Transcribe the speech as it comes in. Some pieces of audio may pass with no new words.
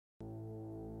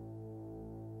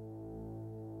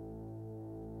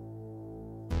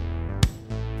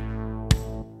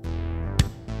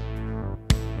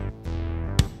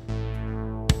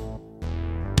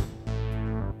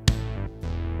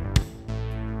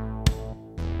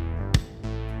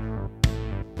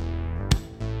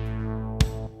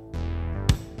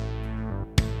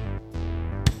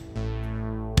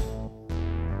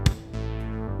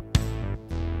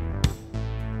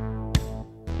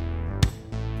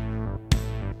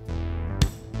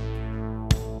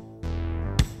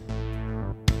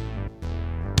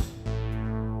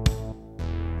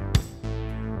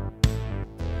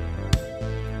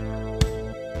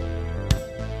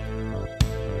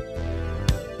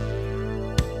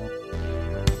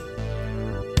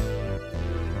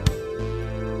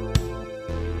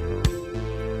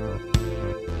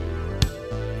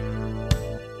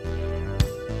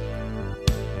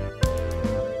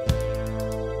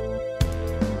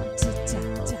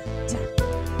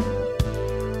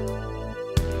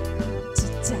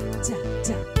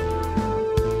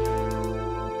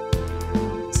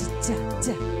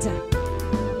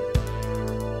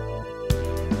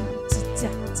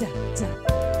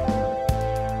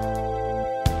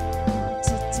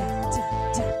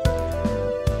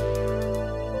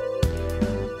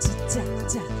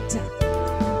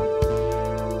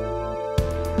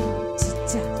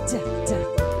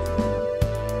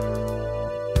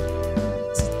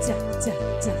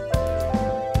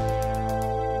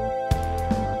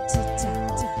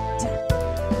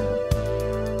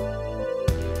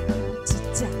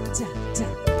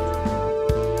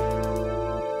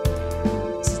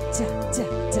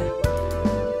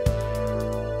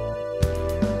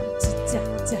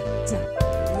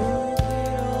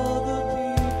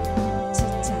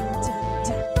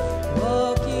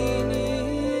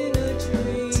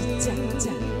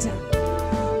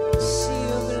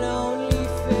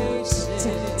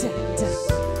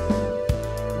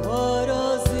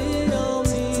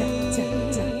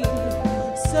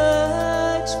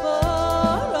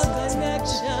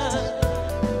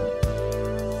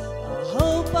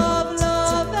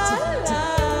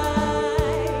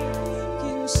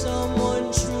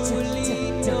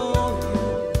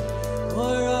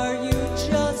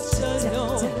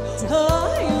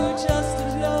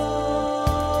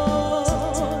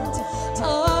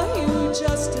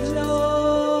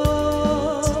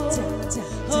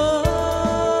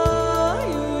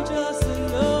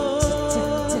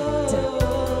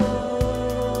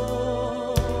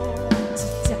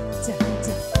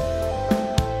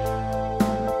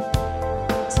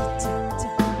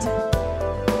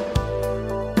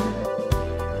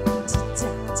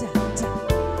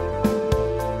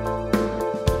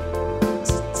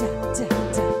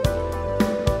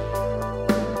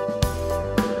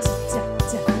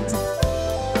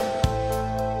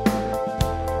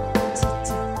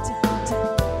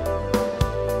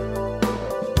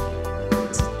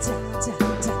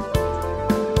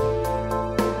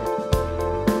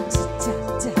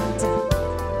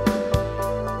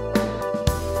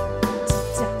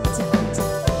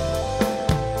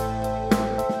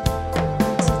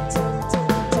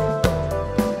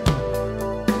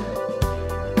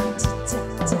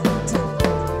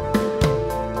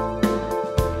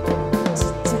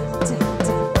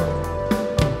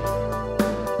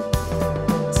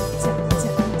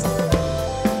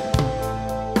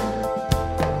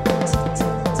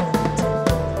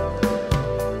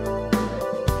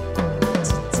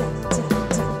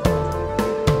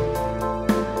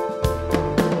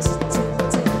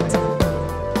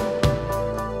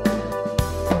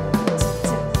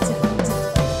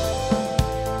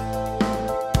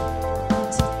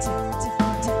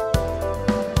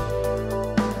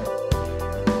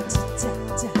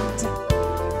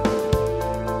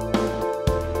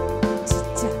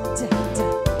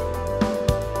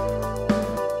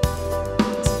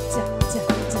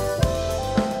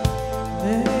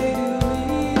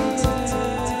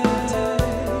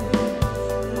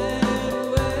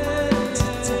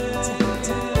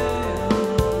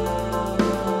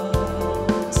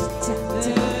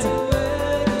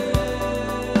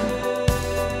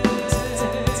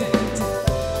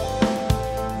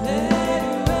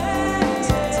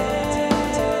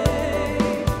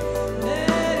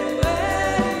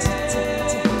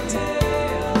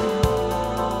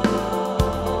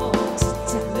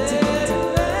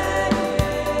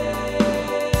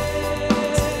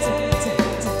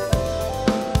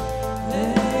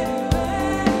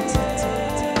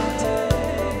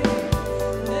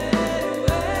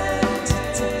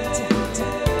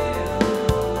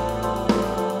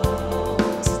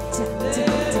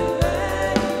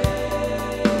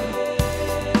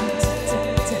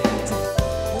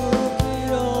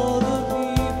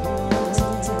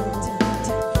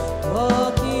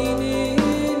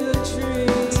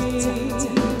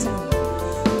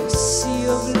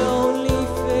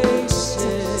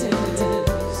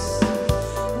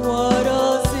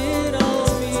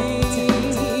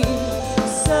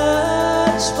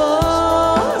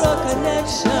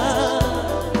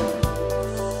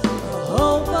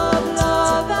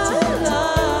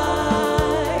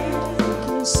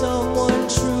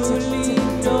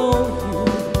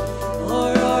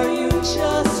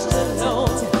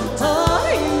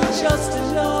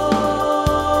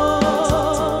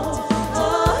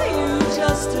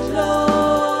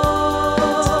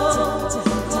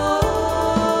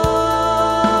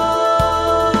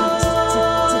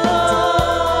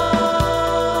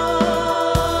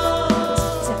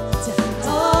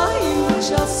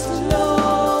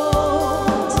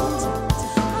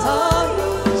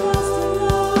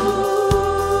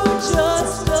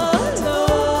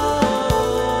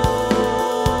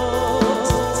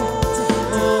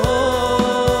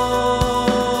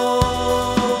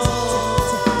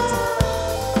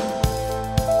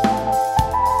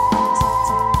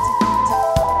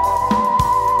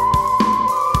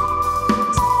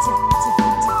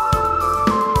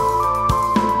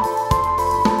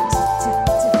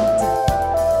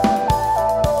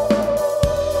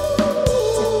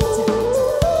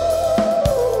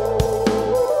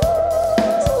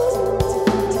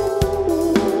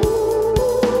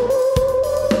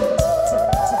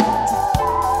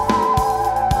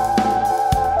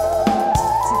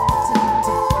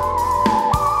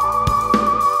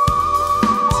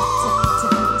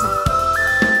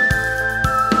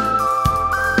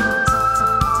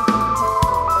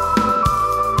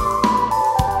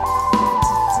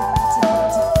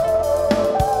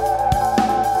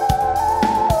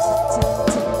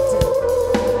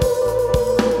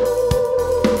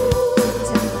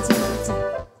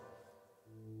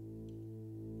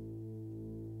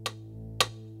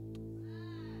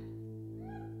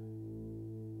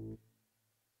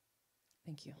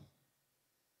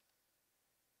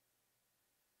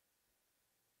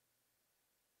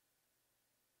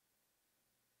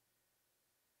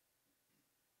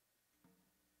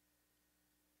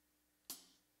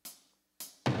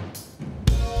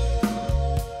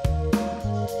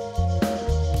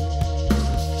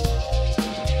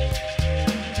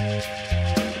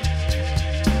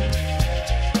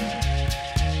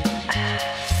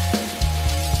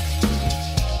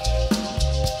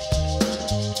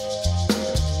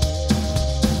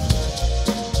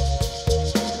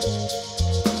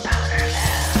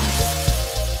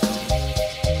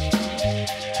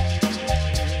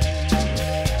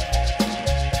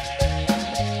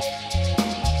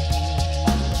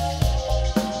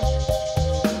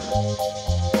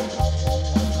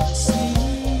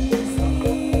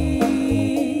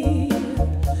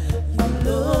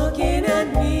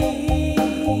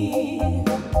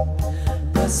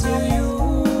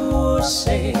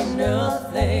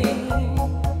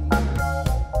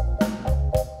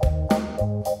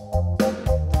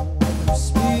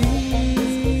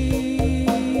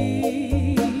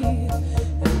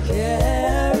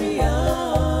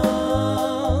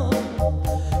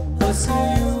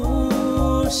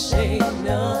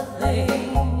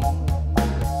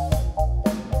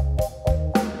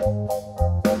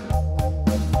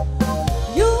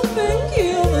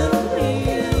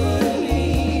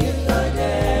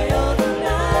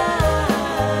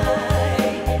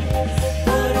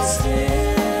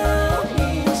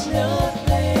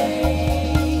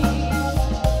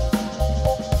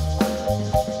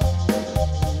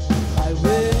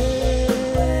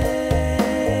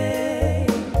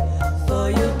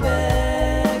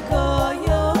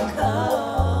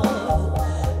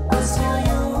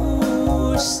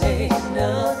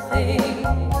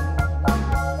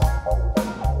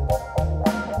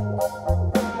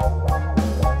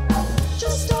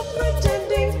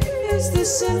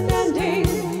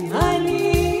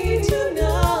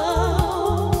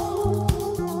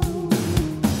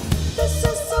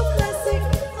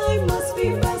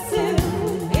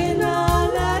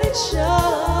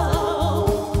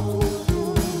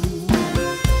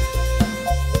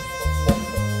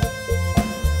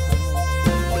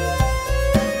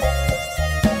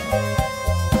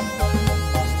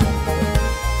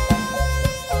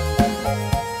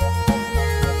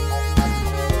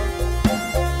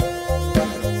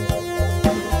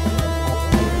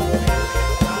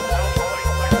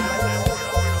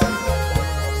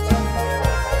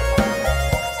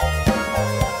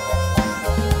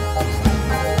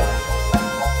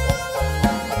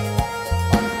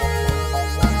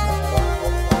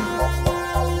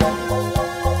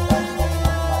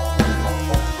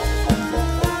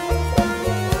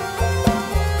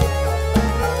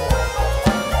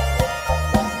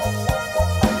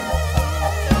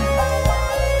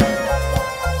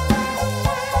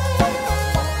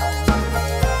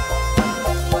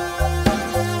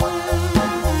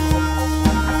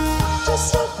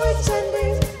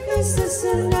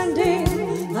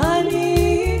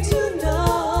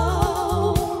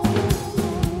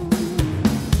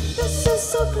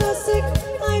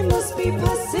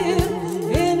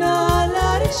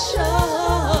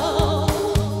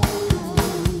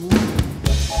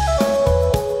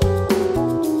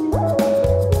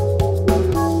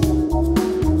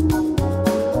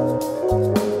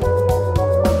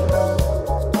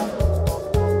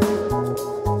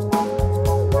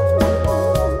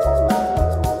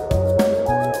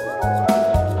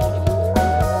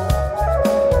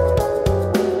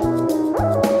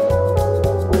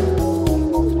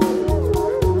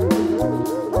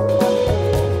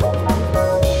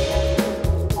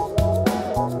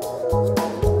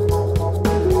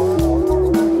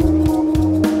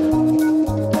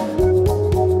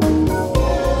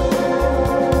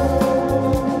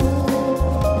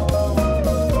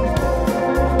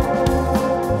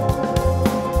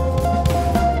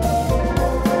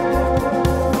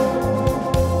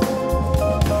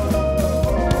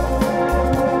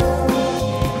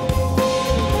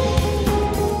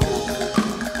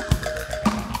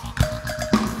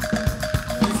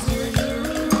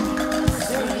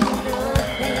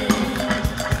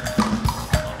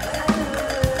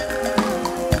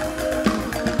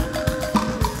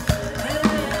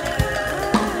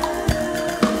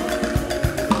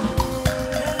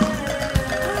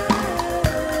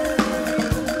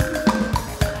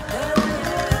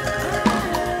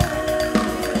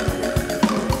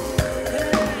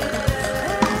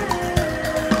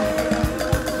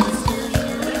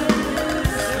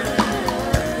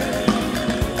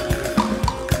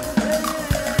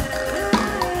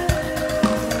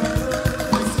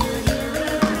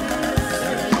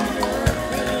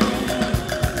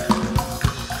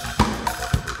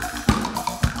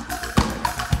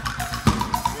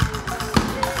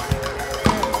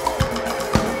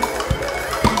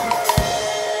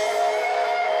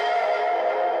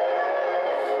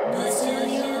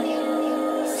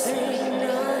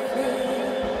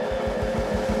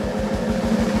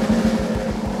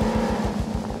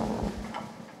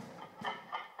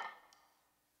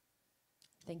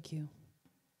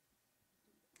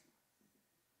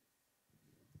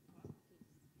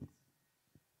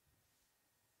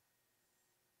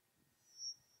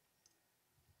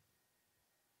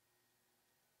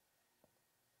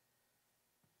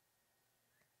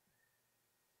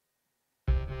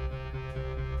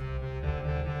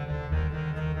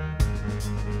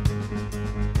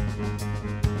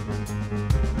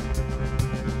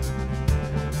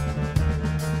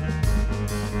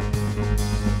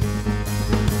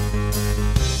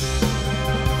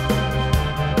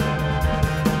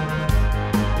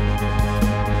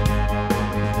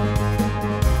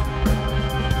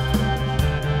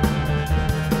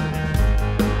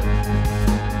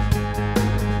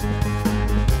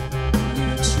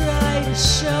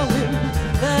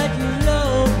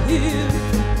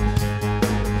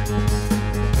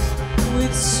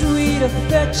with sweet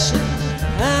affection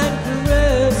and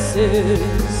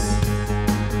caresses.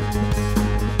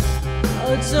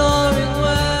 Adoring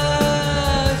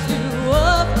words you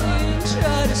often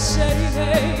try to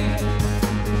say,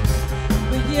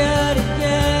 but yet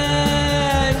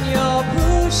again you're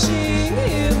pushing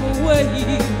him away.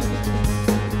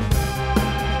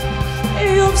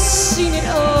 You've seen it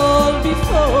all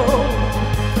before.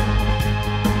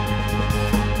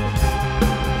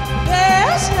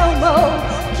 There's no more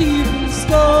keeping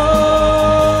score.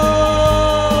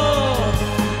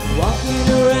 Walking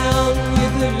around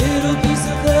with a little piece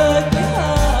of hurt in your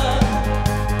heart.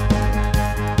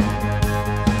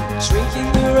 Drinking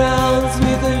the rounds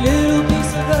with a little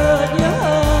piece of hurt in your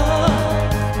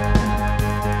heart.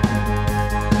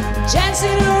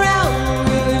 Dancing around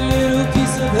with a little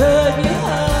piece of hurt in your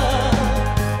heart.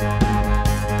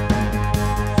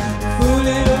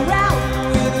 Fooling around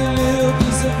with a little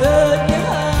piece of hurt in your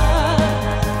heart.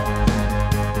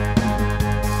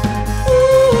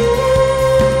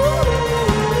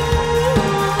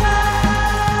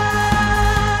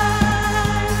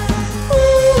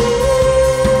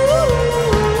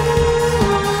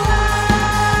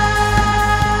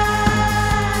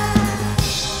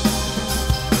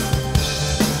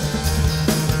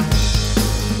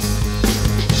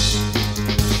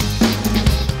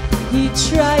 He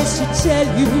tries to tell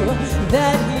you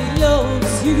that he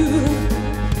loves you,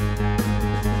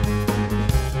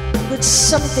 but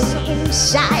something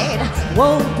inside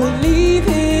won't believe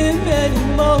him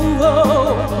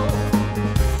anymore.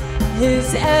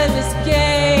 His endless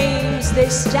games, they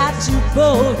start to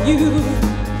bore you,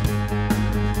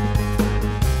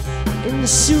 and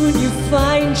soon you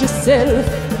find yourself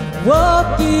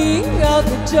walking out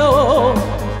the door.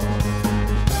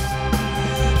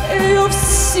 You've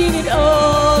seen it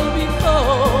all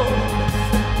before.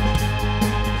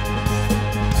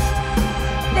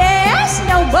 There's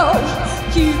no more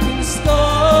keeping score.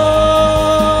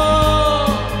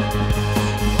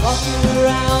 Walking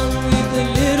around with a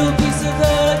little piece of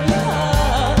hurt in your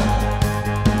heart.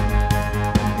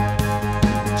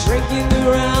 Drinking the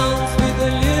rounds with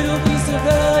a little piece of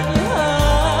hurt in your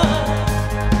heart.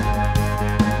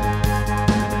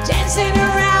 Dancing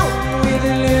around with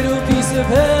a little piece of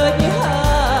hurt in your heart.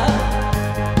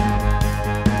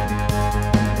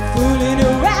 Fooling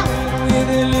around with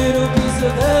a little piece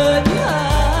of hurt in your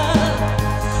heart.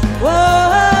 Whoa.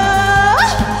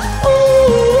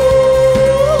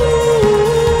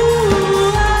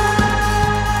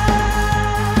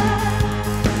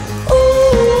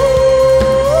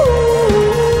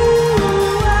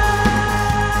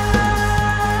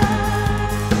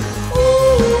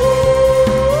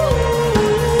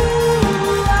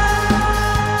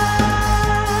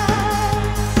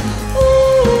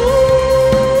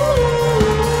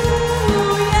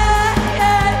 Yeah,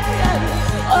 yeah.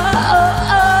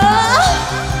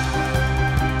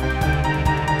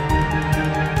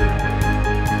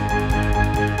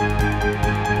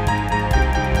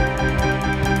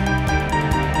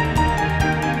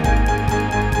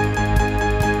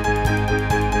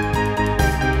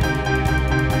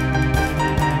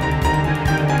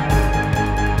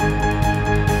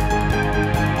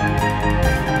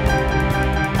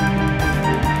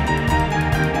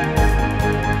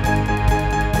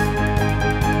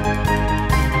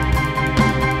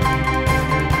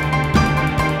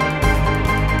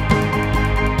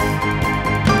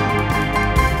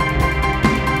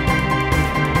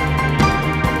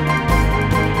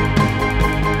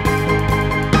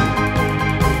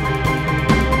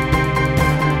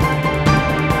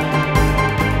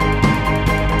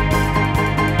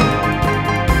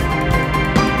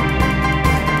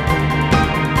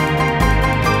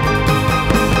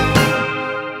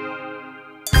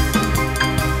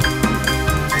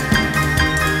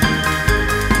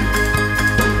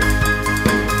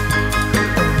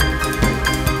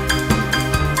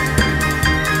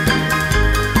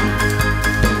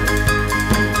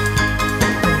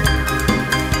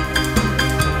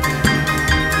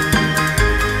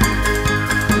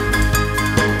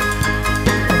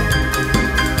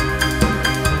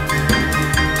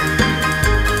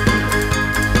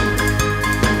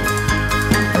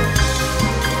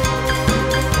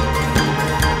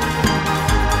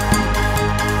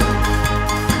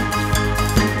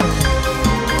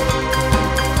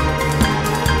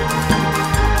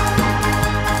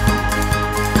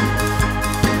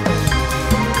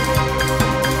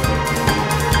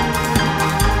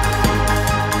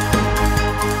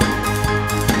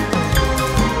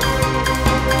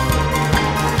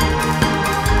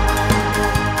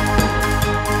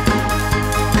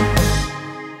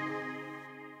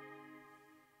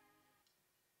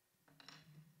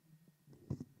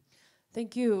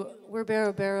 Thank you. We're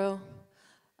Bero Bero.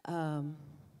 Um,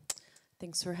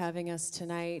 Thanks for having us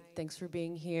tonight. Thanks for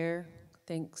being here.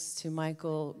 Thanks to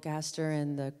Michael Gaster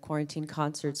and the Quarantine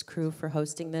Concerts crew for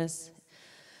hosting this.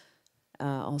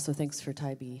 Also, thanks for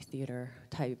Tybee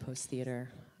Post Theater.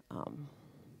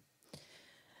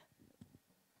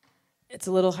 It's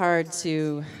a little hard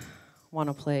to want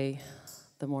to play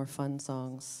the more fun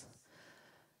songs,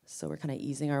 so we're kind of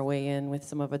easing our way in with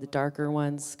some of the darker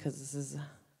ones because this is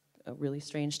a really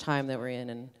strange time that we're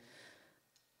in, and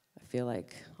I feel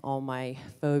like all my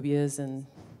phobias and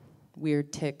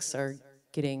weird tics are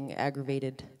getting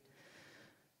aggravated.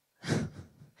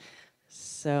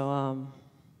 So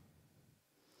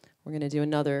we're gonna do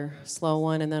another slow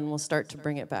one and then we'll start to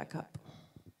bring it back up.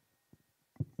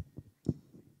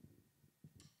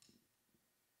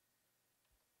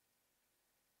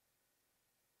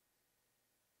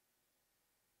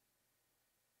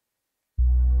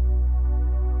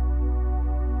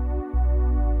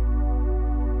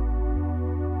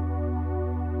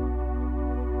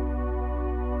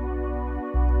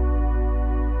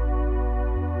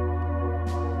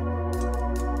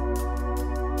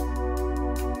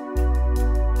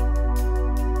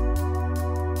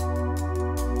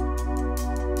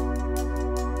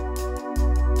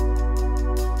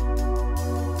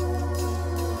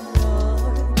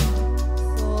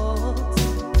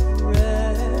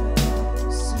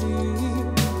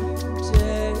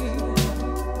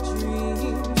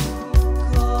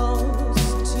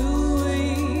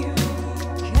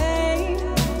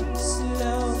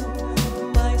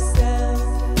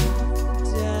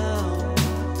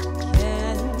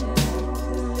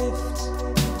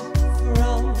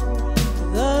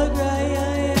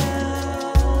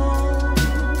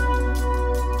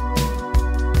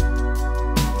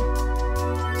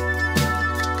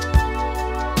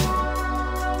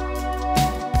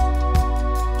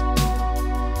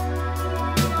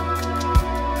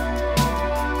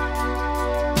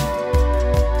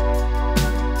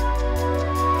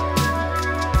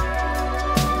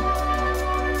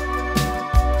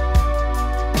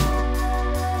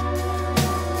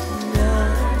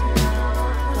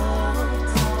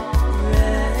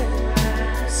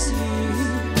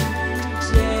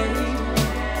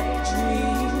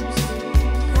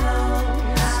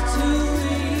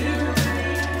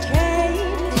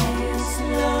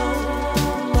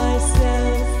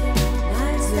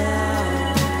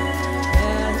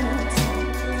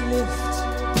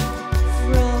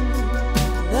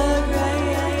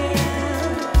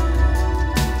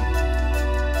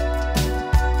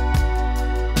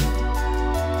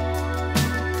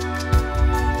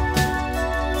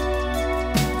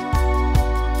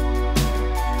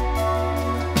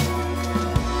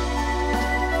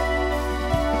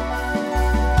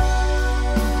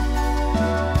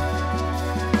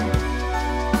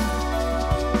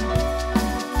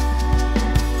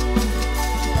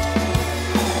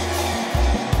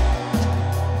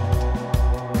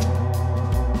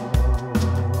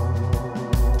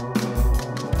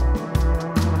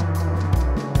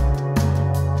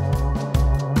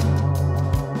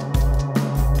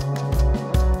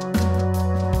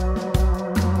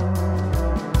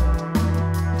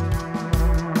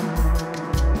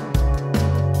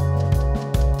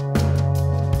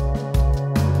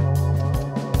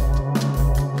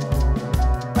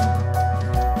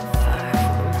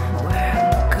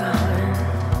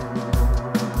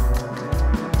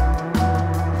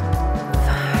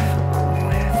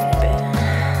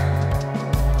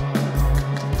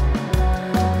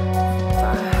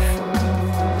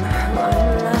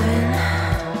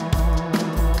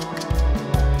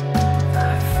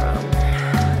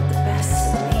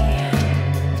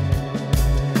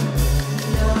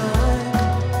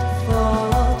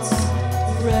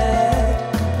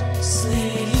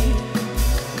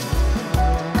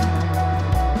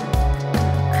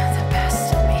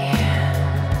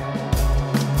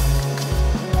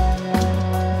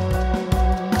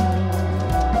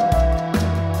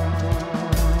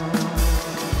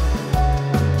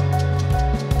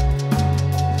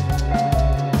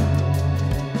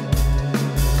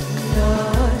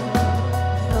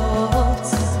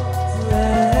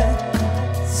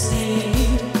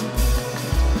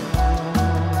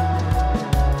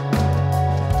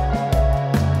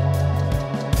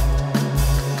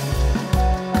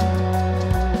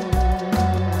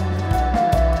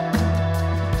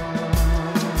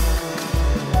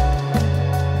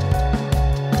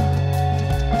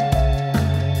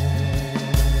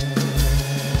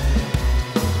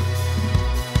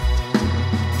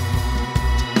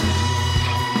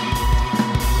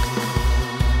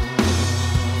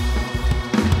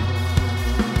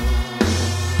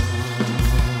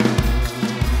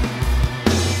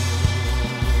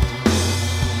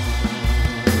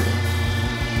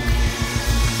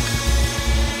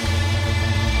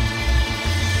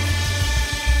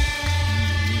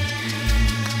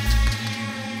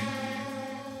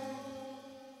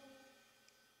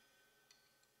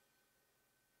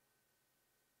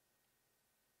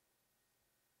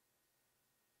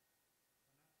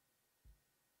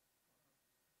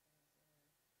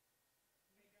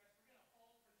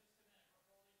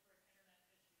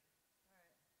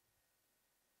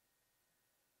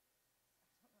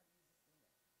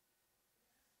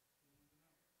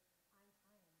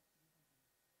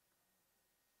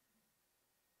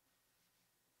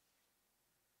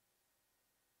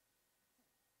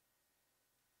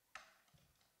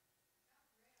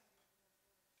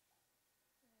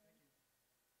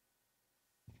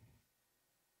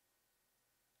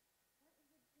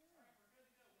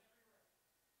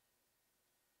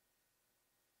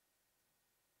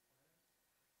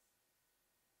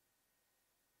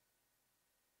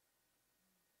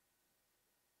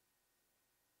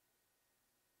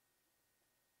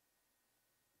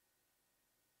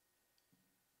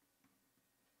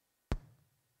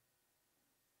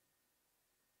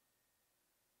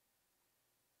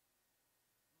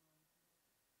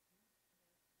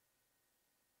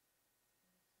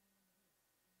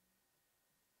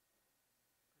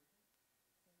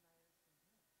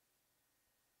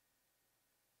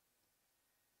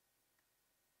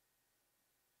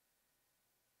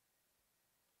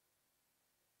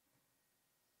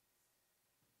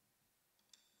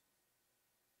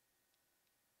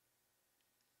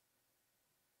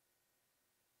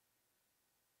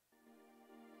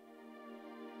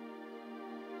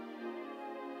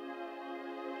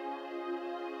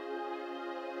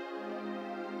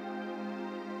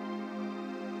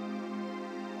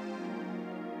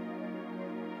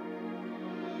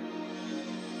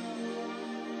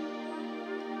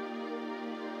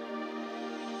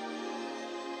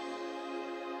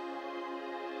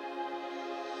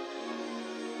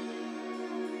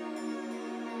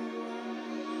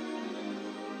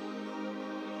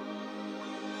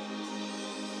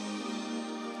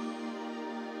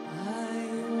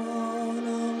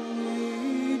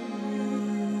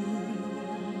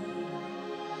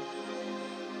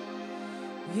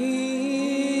 in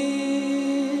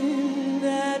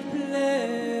that place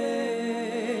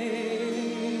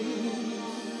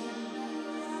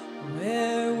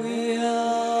where we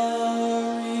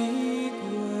are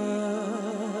equal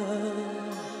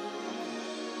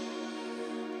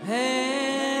and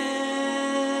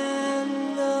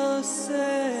the same.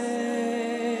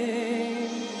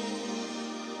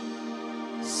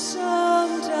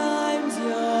 Sometimes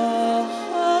you're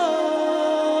home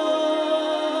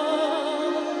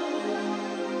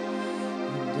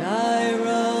and I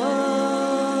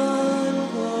run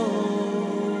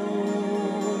home.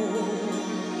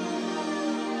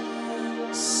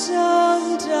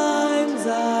 Sometimes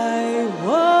I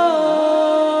walk,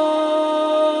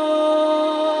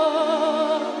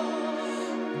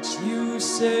 but you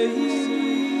say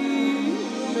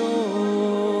no.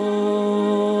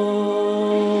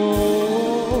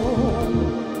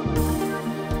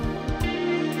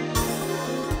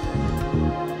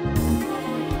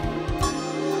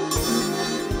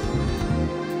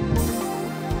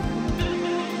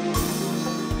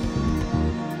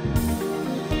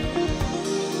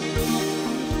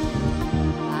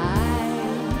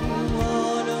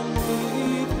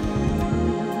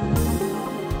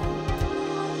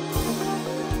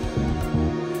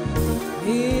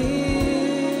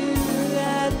 In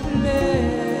that place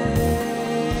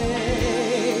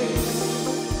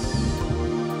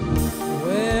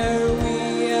where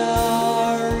we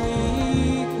are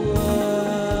equal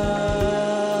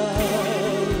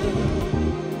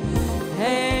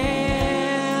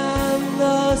and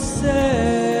the same.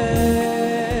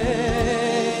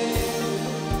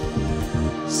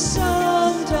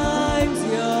 Sometimes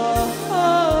you're home,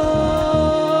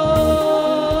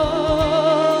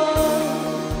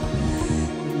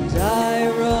 I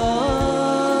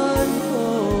run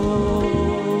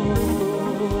home.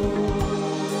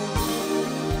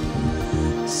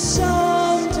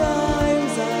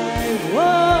 Sometimes I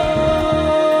walk,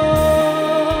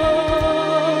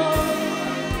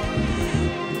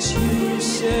 but you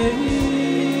say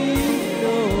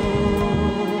no.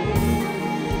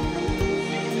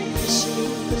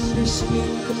 Conditioning,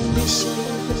 conditioning,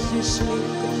 conditioning,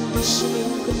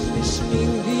 conditioning,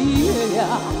 conditioning, the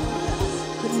air.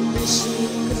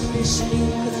 Conditioning, conditioning,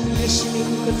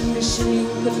 conditioning, conditioning,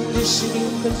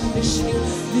 conditioning, conditioning,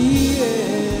 the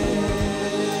air.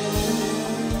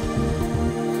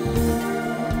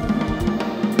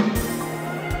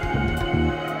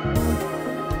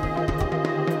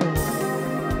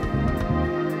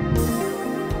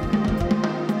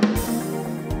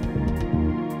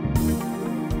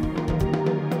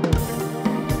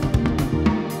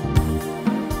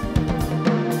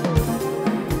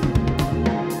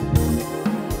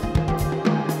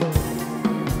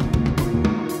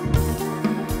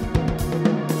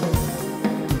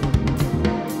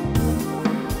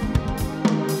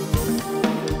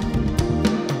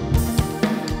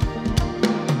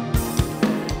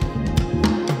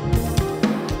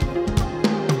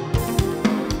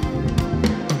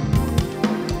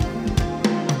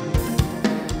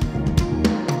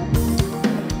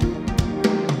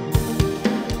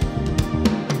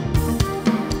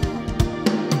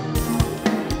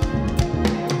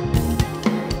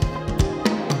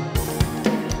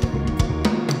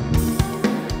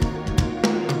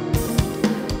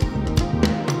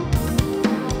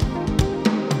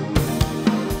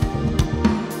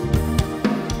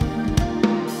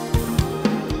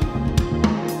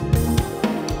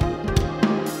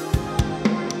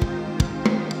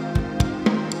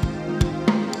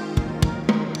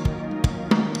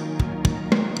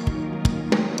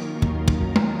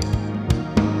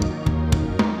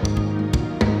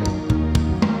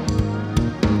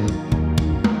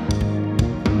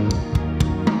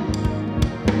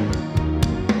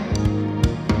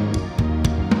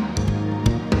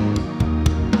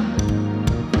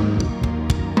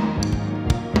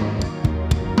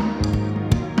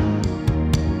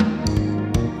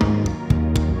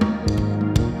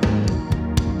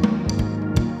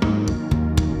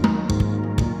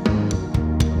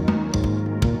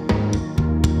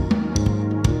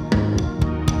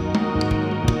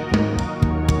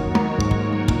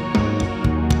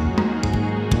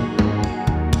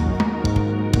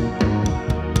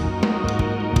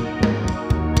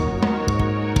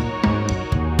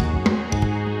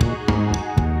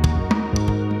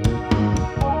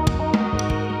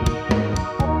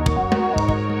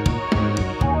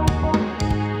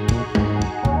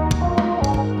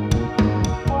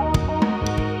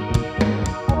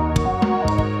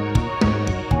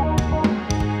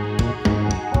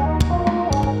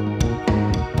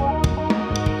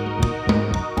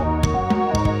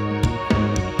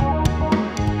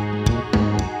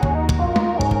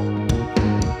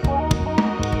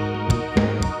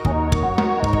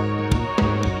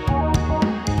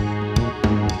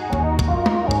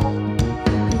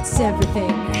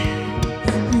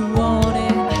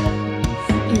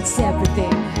 It's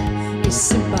everything,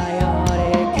 it's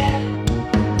symbiotic.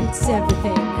 It's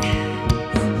everything,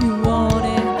 you want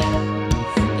it.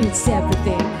 It's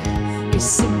everything,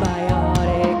 it's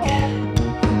symbiotic.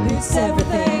 It's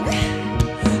everything,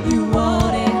 you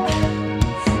want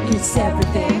it. It's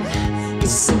everything,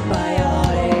 it's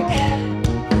symbiotic.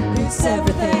 It's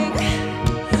everything,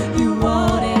 you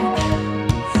want it.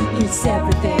 It's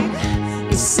everything,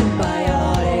 it's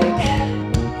symbiotic.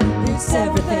 It's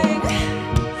everything,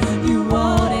 you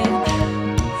want it.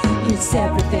 It's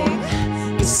everything,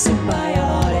 it's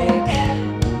symbiotic.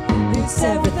 It's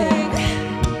everything,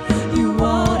 you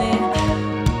want it.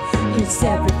 It's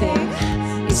everything,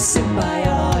 it's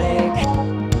symbiotic.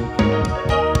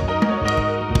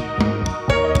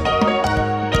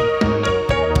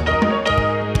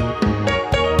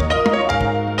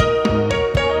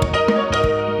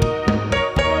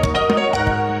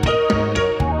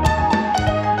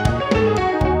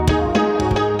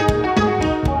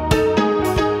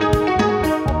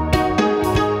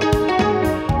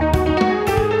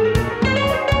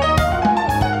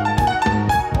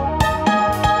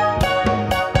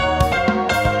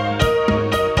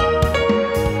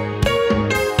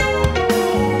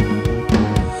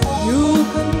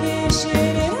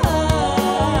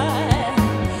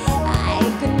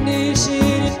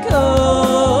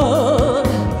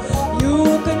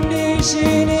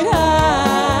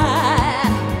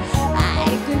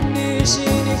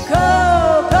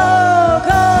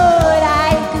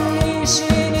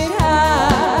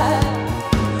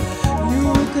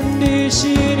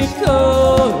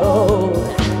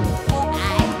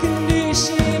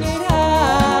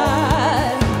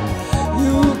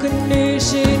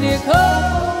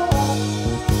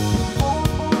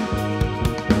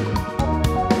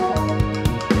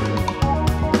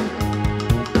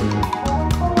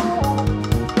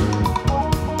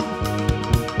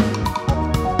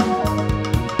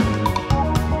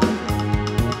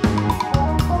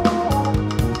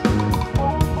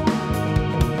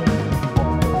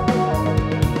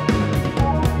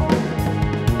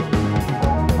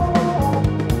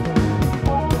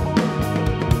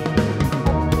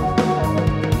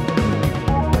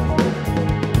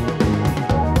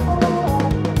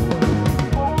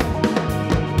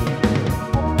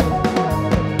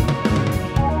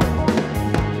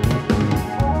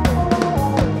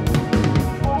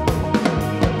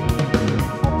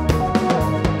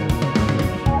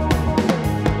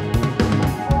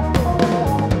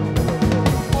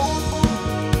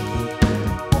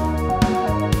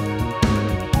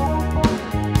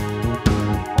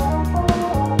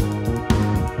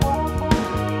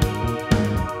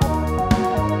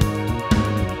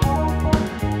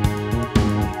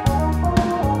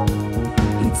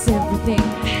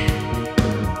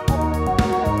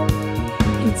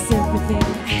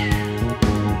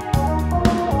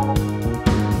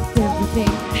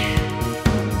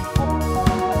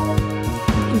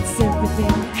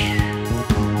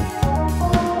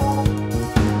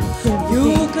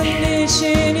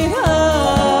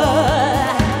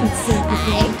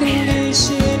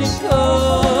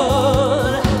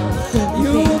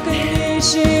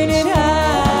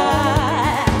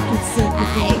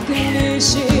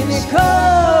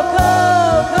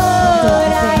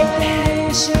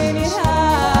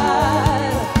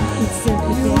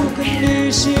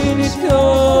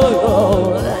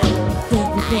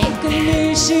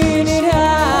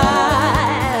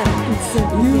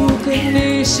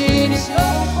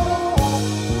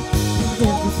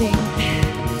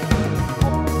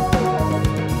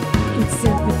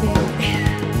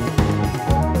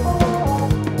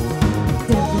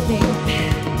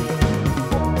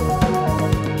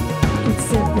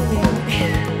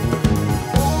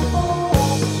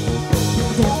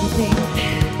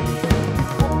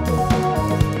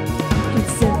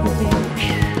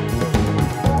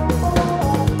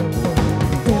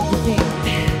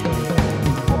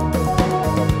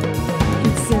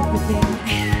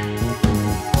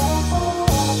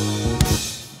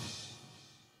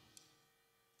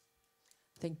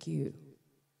 Thank you.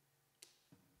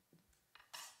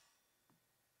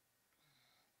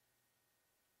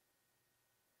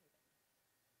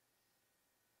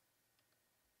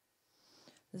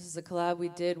 This is a collab we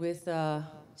did with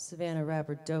Savannah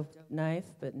rapper Dope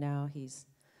Knife, but now he's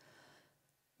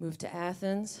moved to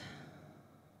Athens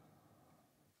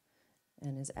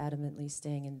and is adamantly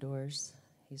staying indoors,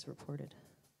 he's reported.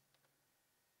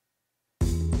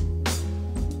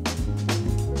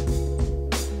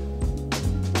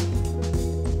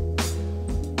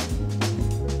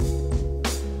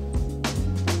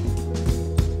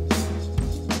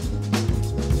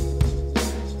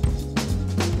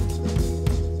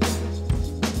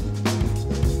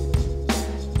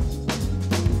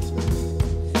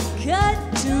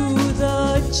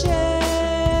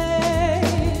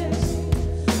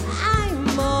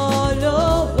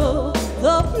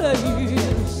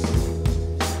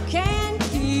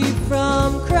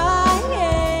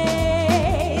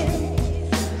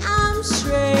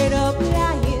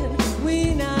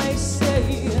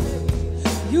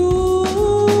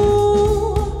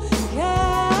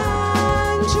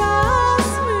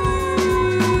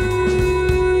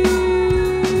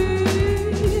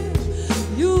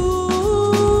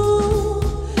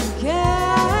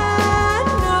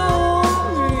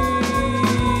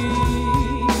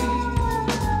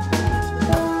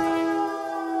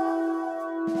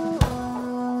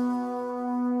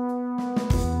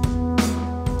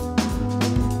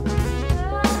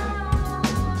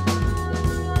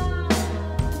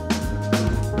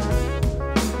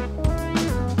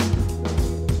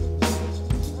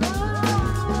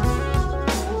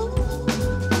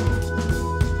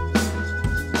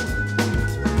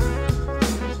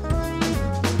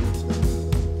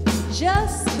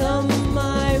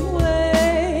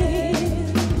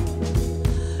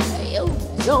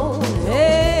 don't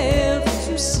have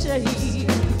to stay.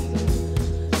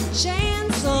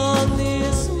 Chance on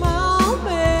this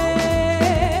moment,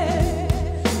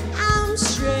 I'm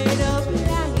straight up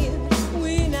lying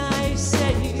when I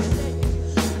say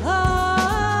I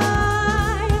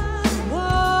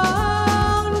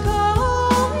won't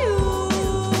call you.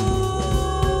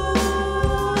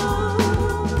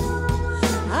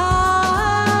 I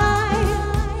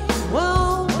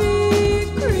won't be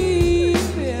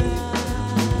creepy.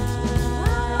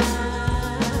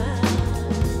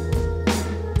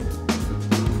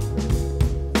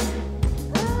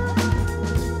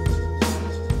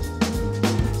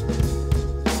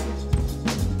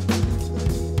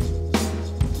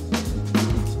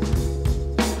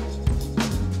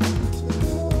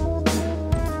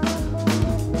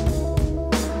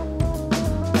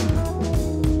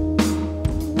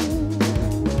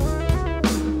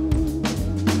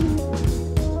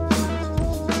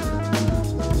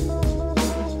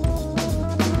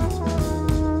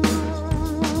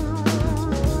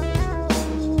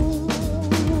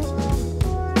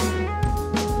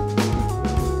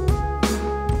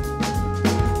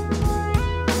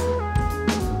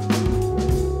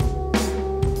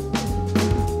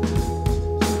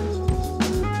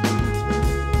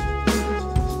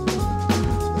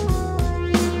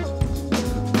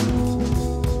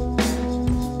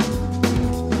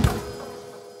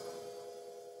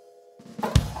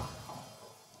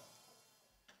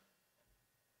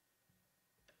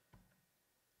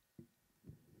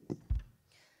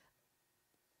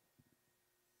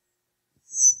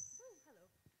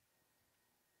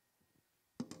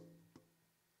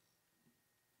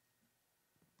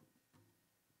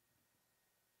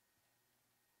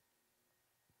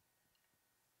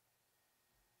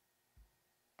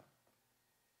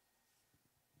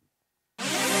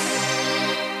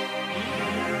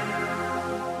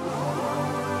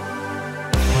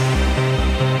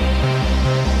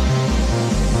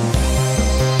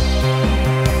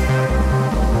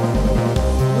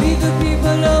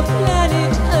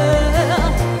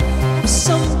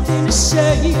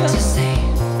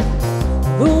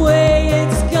 The way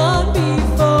it's gone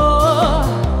before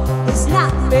has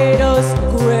not made us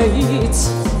great.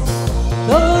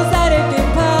 Those that have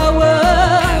gained power,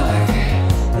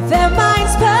 their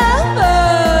minds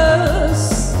purpose,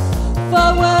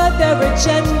 forward their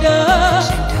agenda,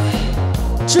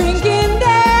 drinking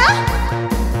their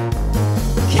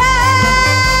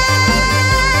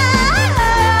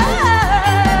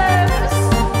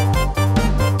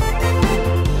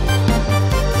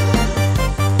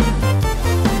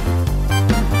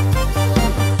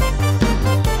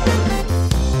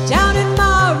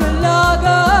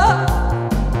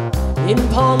in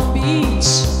Palm Beach,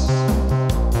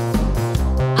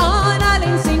 on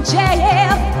Island St.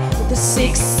 Jeff, the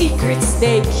 6 secrets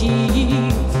they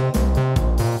keep,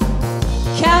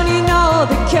 counting all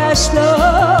the cash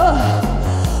flow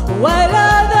while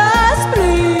others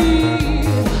bleed,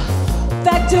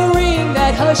 factoring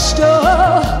that hush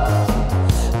door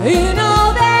in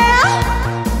all their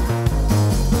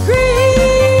greed.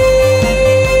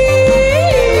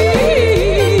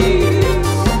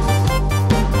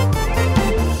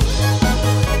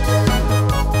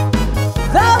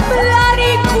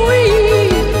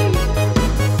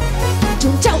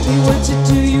 What to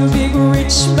do, you big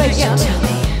rich man?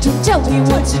 Don't tell me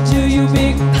what to do, you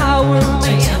big power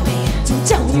man. Don't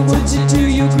tell me what to do,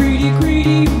 you greedy,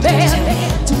 greedy man.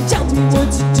 Don't tell me what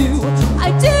to do,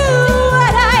 I do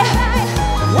what I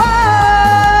want.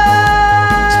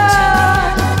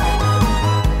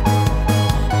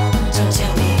 Don't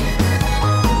tell me.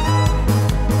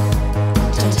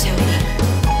 Don't tell me.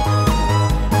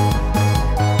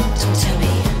 Don't tell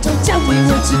me. Don't tell me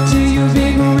what to do, you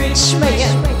big rich man.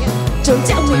 Don't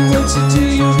tell me what to do,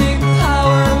 you big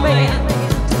power man.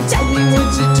 Don't tell me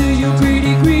what to do, you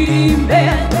greedy, greedy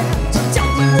man. Don't tell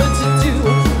me what to do,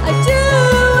 I do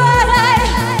what I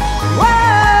want.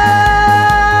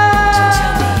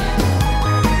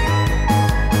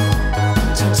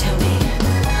 Don't tell me.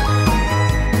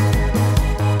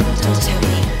 Don't tell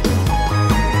me.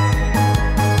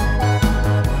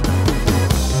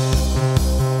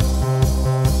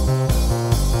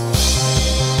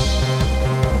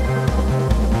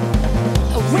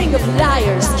 Ring of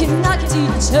liars cannot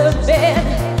determine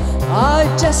our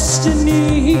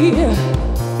destiny.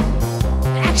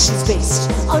 Actions based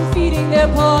on feeding their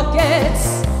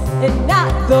pockets and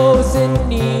not those in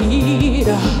need.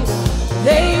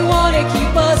 They want to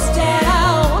keep us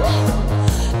down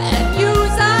and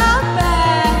use our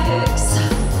backs,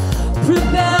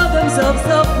 propel themselves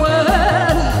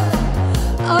upward,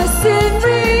 us in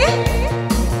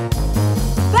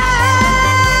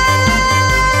back.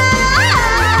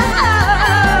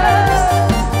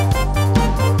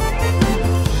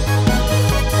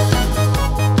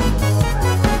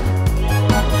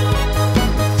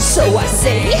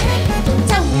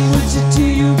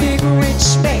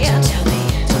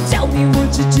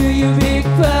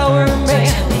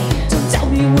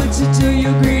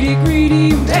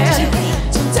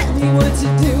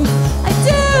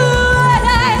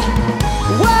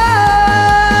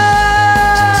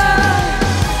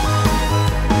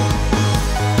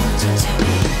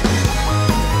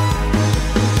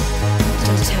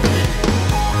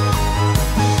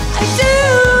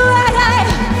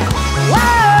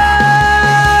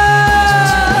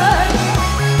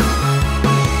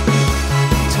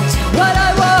 what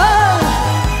I want.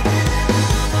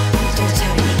 Don't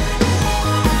tell me.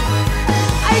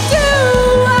 I do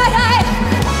what I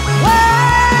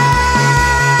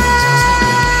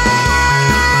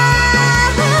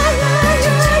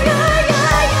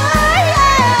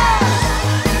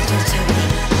Don't tell me.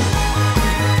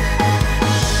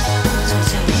 Don't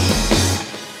tell me.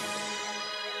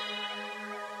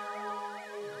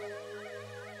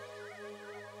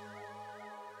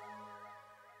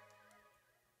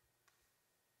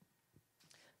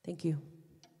 Thank you.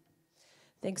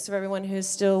 Thanks for everyone who's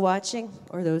still watching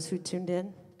or those who tuned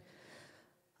in.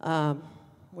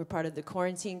 We're part of the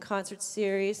Quarantine Concert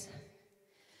Series.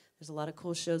 There's a lot of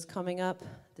cool shows coming up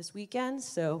this weekend,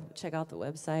 so check out the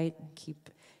website. Keep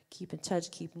in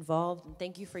touch, keep involved, and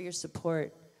thank you for your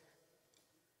support.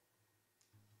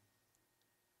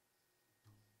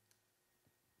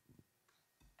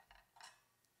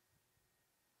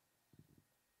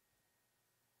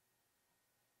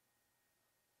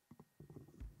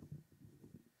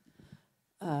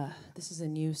 This is a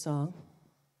new song.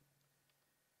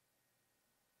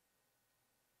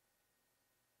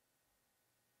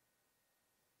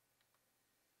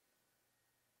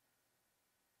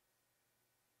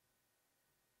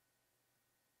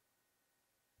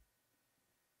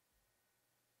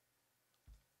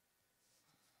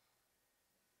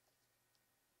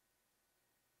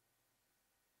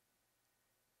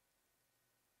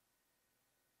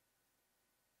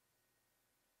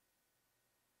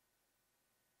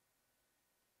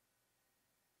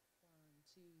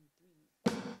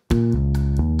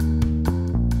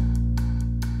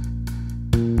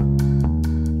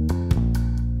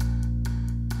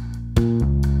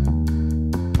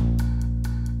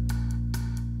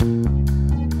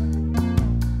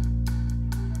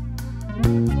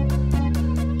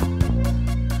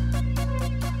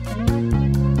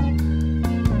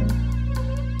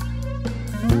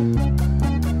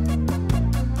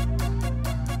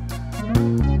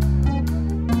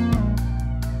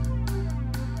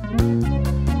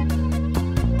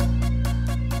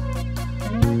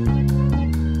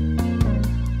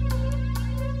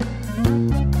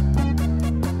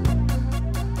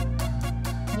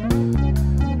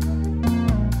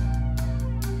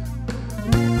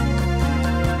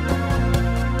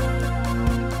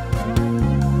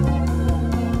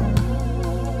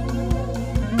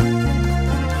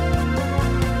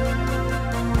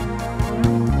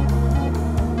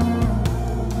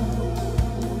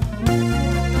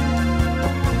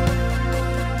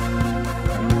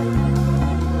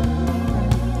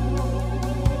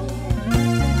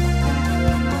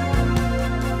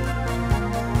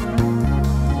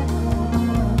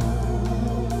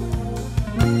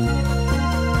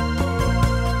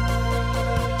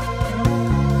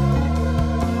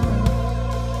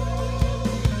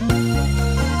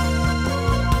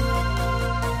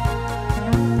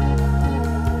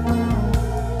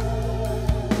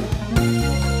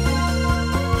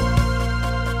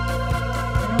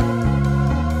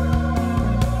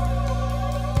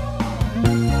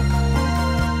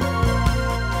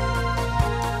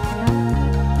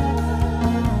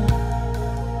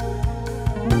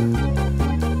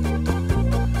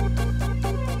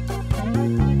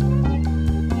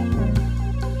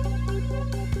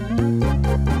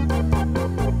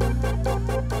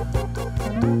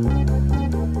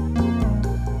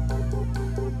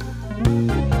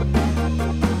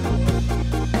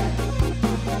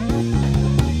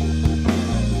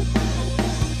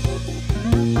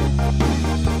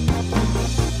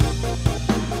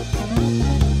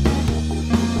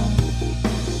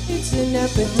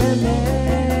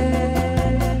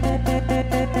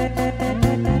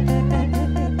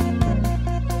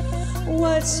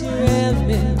 What's your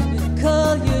ailment?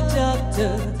 Call your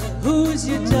doctor. Who's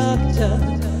your doctor?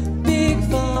 Big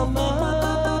Pharma.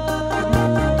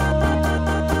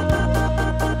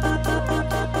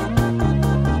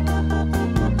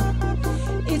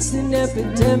 It's an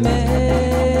epidemic.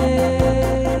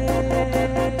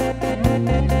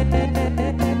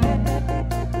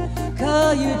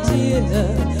 Call your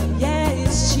dealer. Yeah,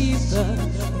 it's cheaper.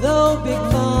 Though Big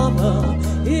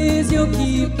Pharma is your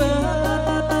keeper.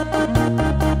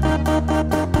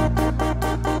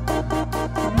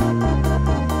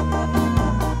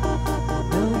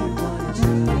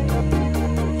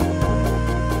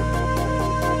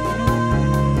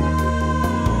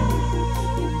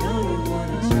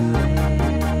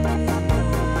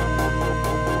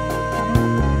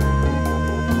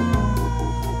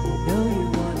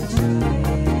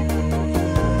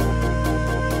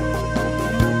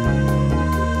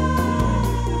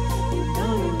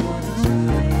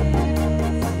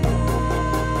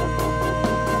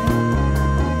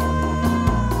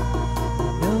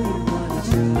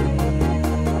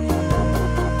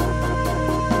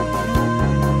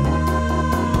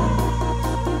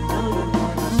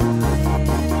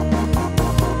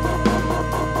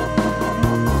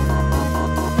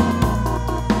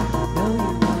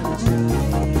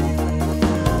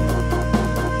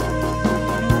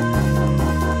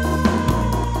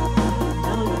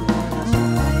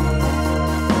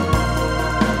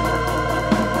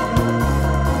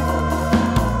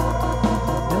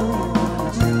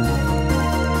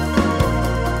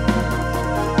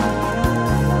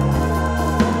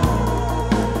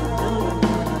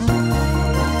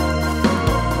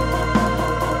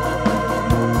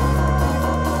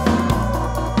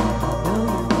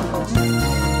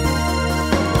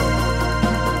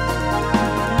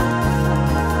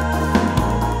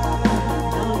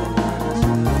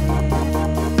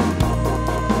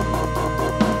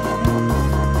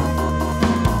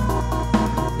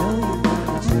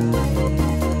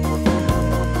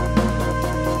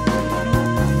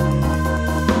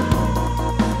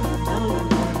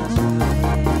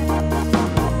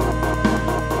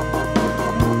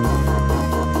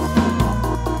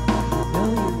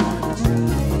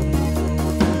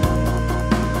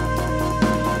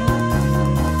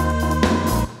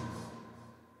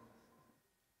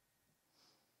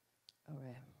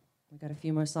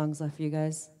 few more songs left for you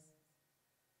guys.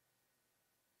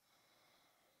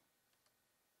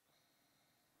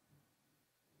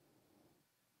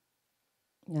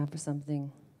 Now for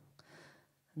something,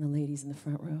 and the ladies in the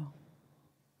front row.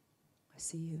 I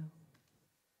see you.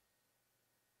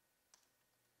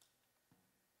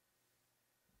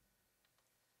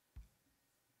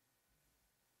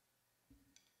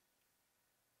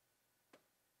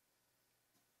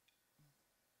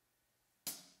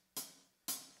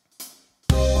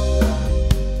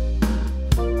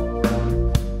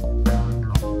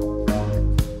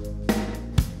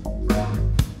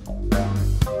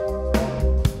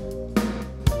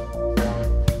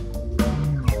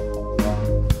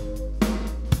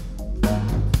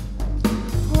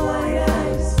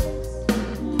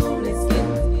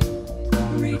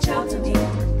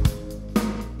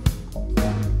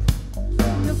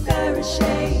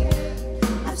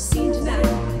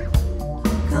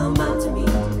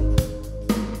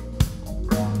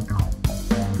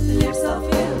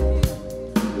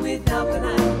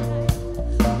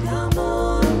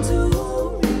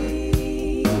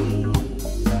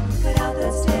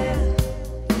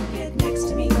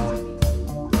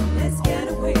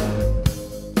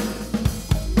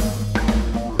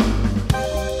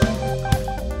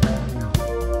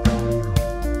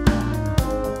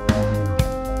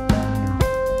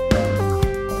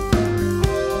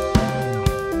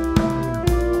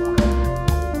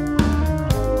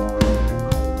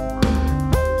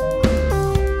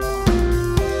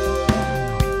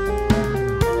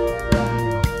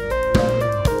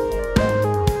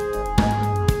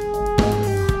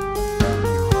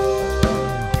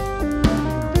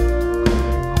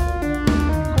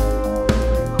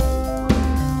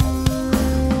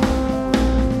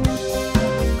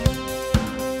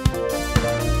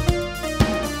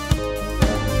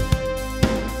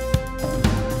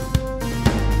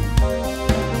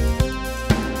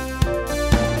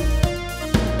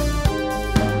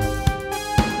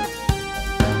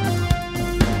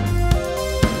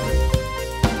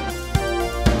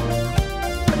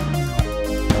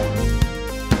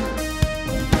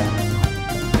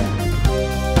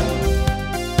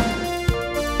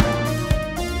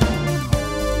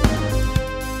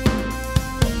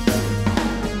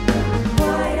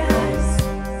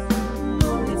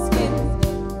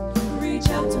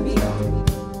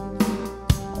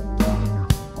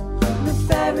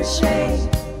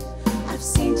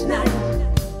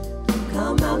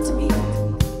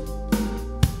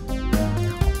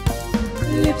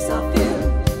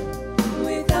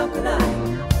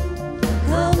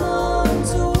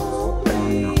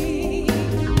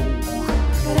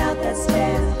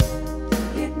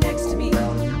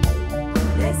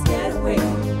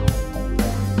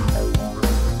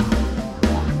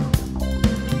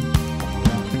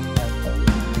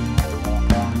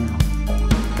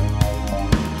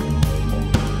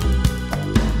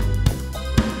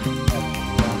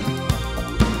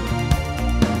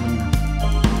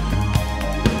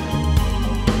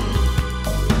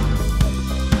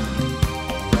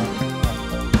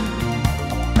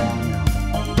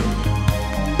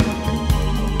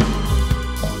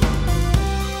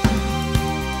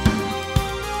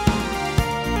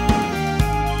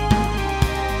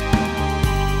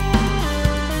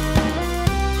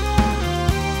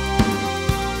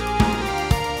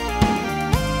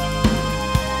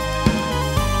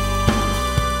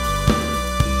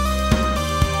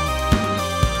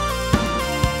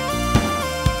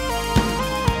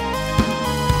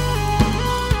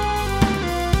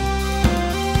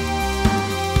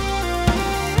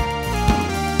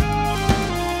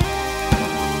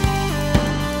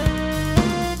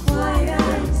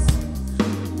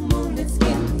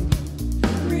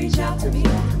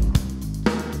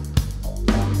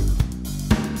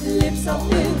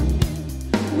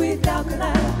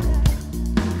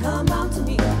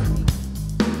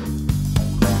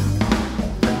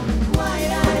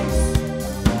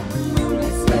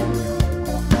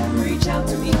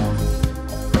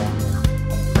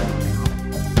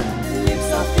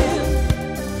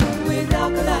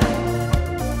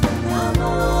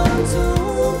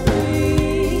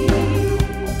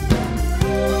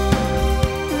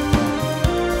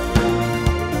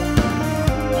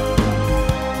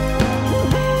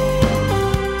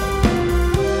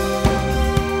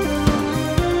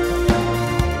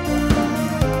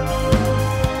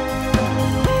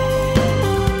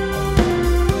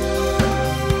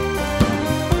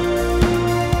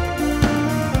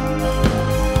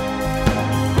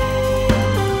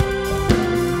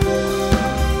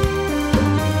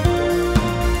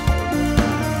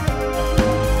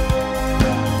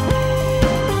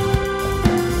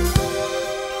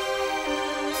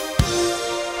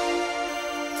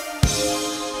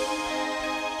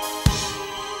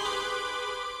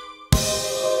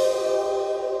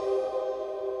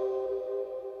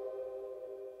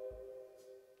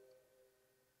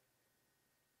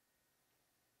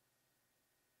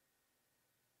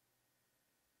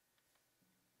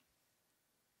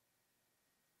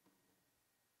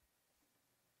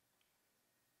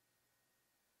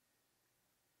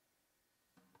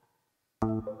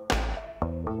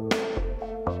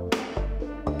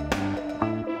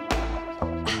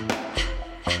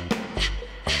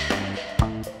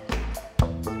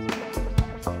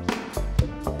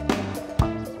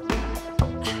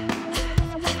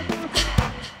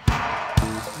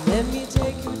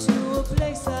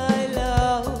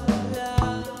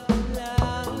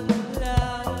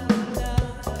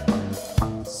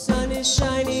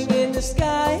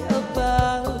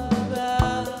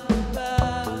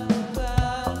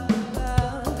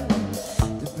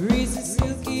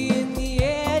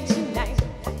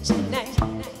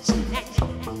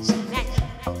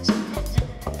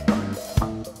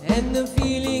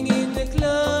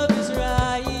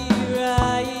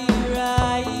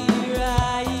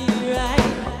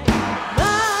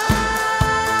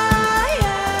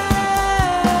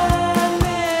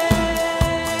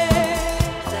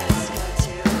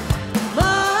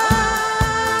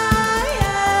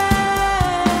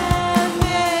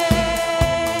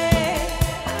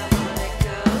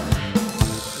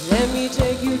 Let me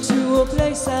take you to a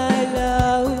place I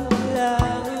love,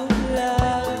 love,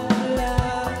 love,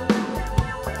 love.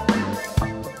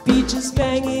 Beaches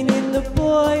banging in the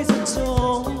boys'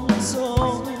 tone,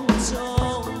 tone,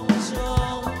 tone,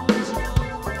 tone.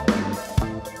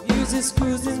 Music's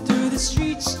cruising through the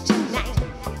streets tonight,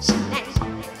 tonight,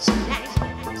 tonight,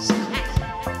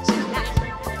 tonight,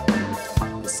 tonight.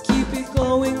 Let's keep it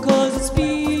going 'cause the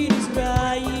speed is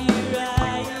right,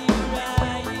 right,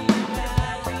 right,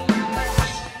 right.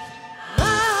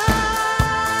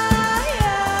 Ah,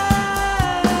 yeah.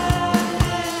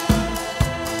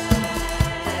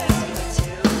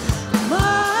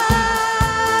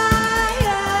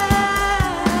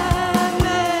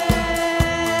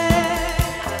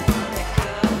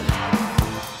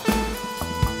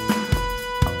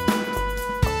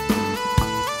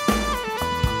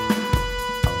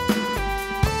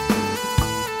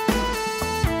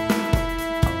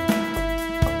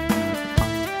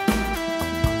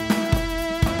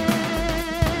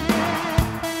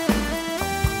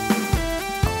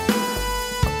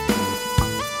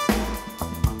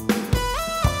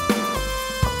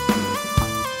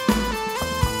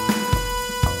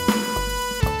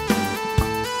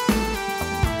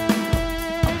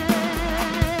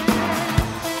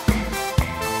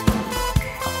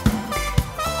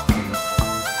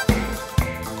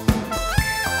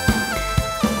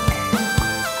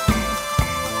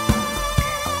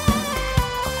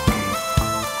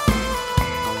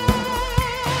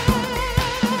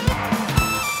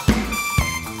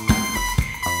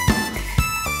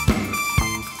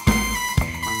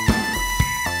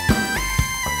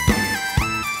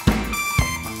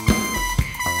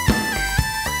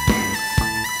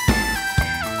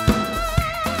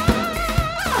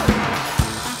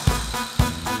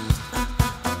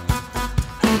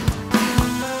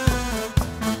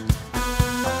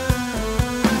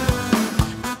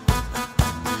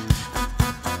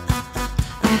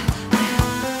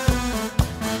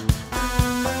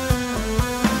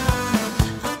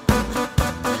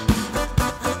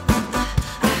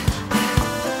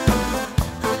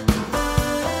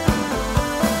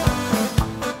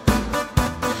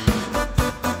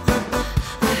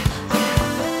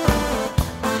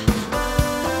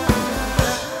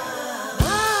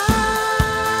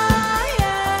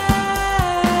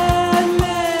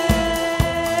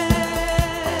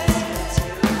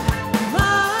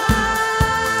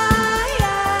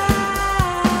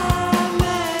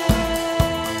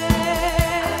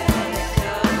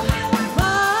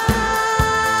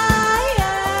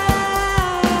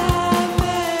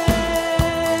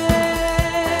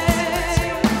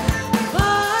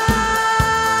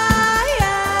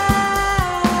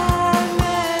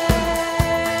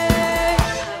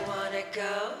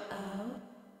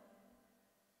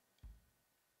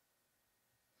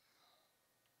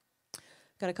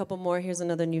 Got a couple more. Here's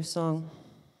another new song.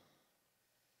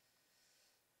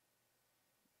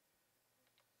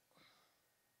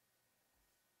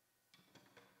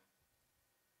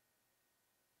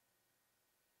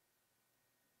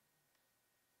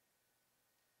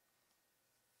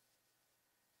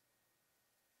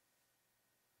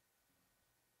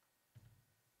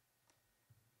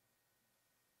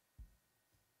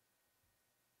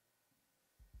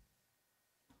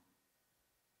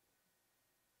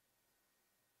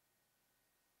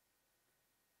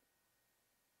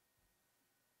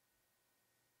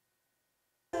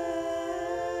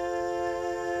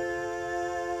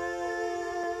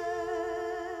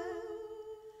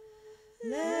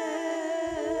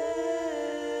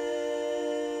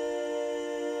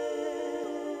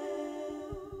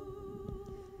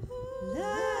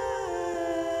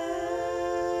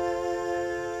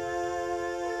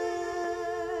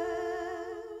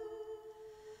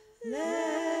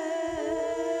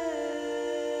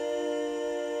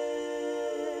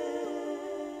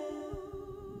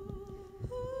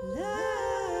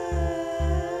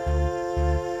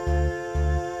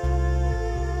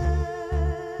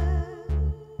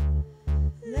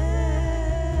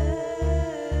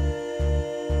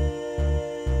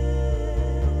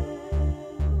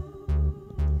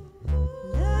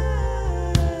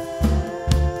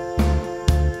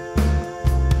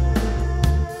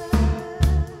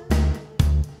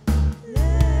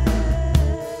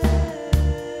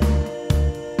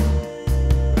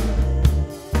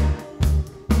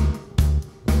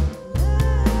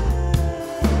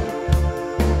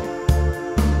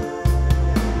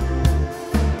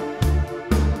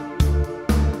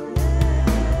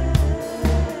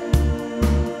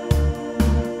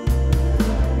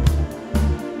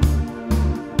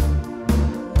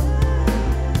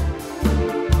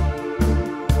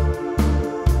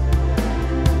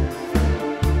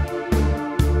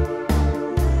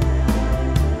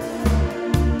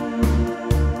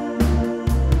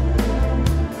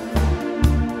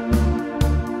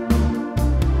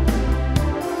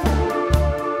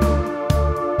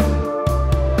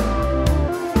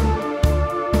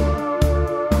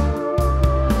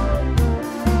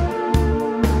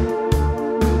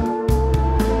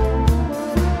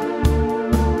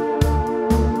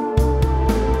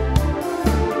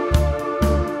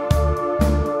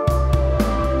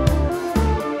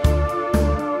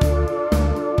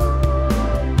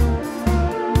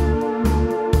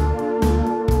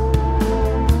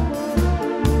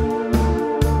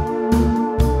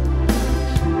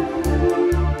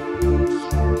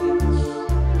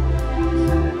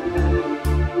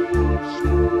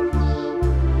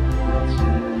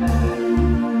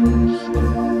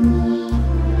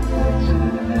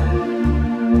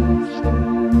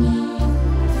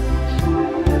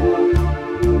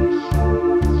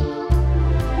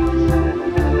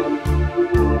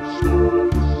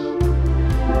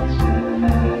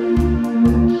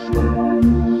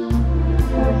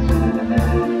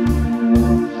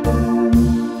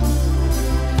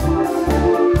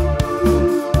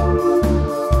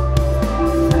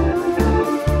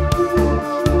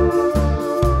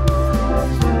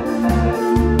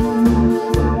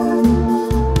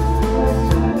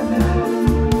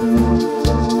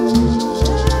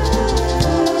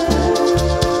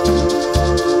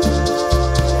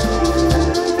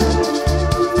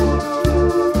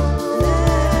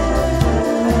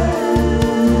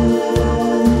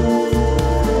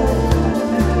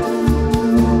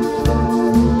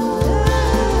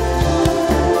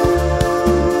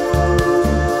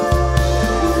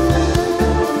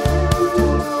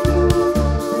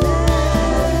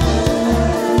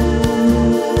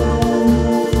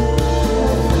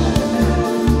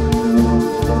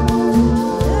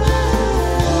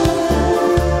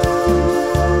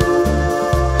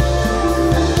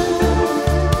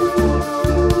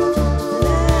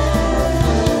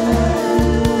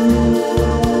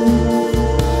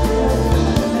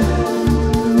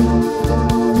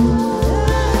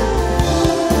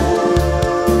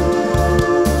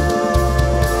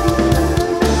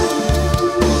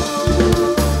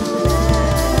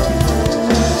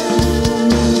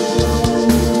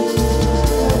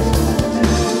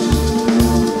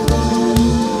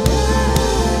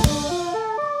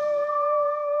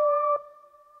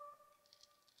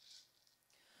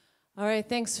 All right,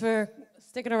 thanks for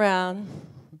sticking around.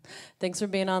 Thanks for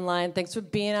being online. Thanks for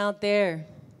being out there.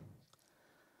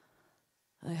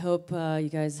 I hope you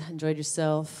guys enjoyed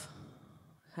yourself,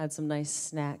 had some nice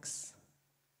snacks,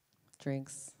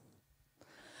 drinks.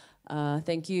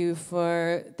 Thank you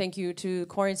to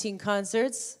Quarantine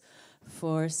Concerts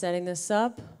for setting this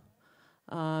up,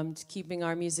 to keeping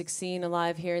our music scene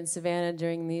alive here in Savannah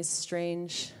during these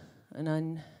strange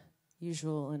and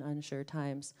unusual and unsure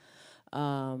times.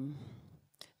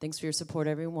 Thanks for your support,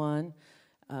 everyone.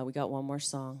 We got one more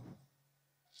song.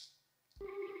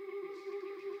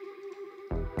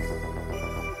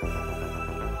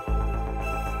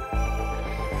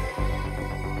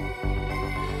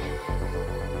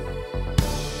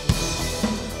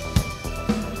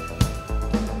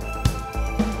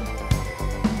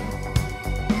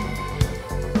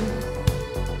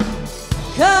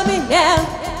 Coming out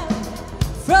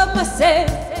from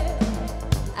myself,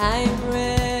 I'm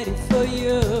ready for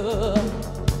you.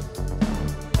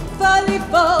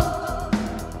 Volleyball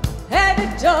at the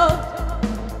door,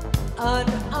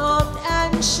 unarmed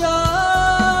and sure.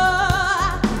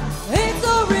 It's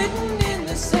all written in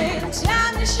the sand,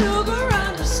 Johnny Sugar,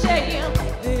 understand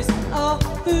this all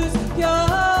is pure.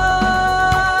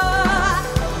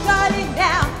 Got it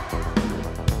now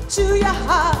to your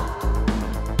heart.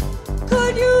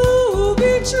 Could you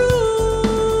be true?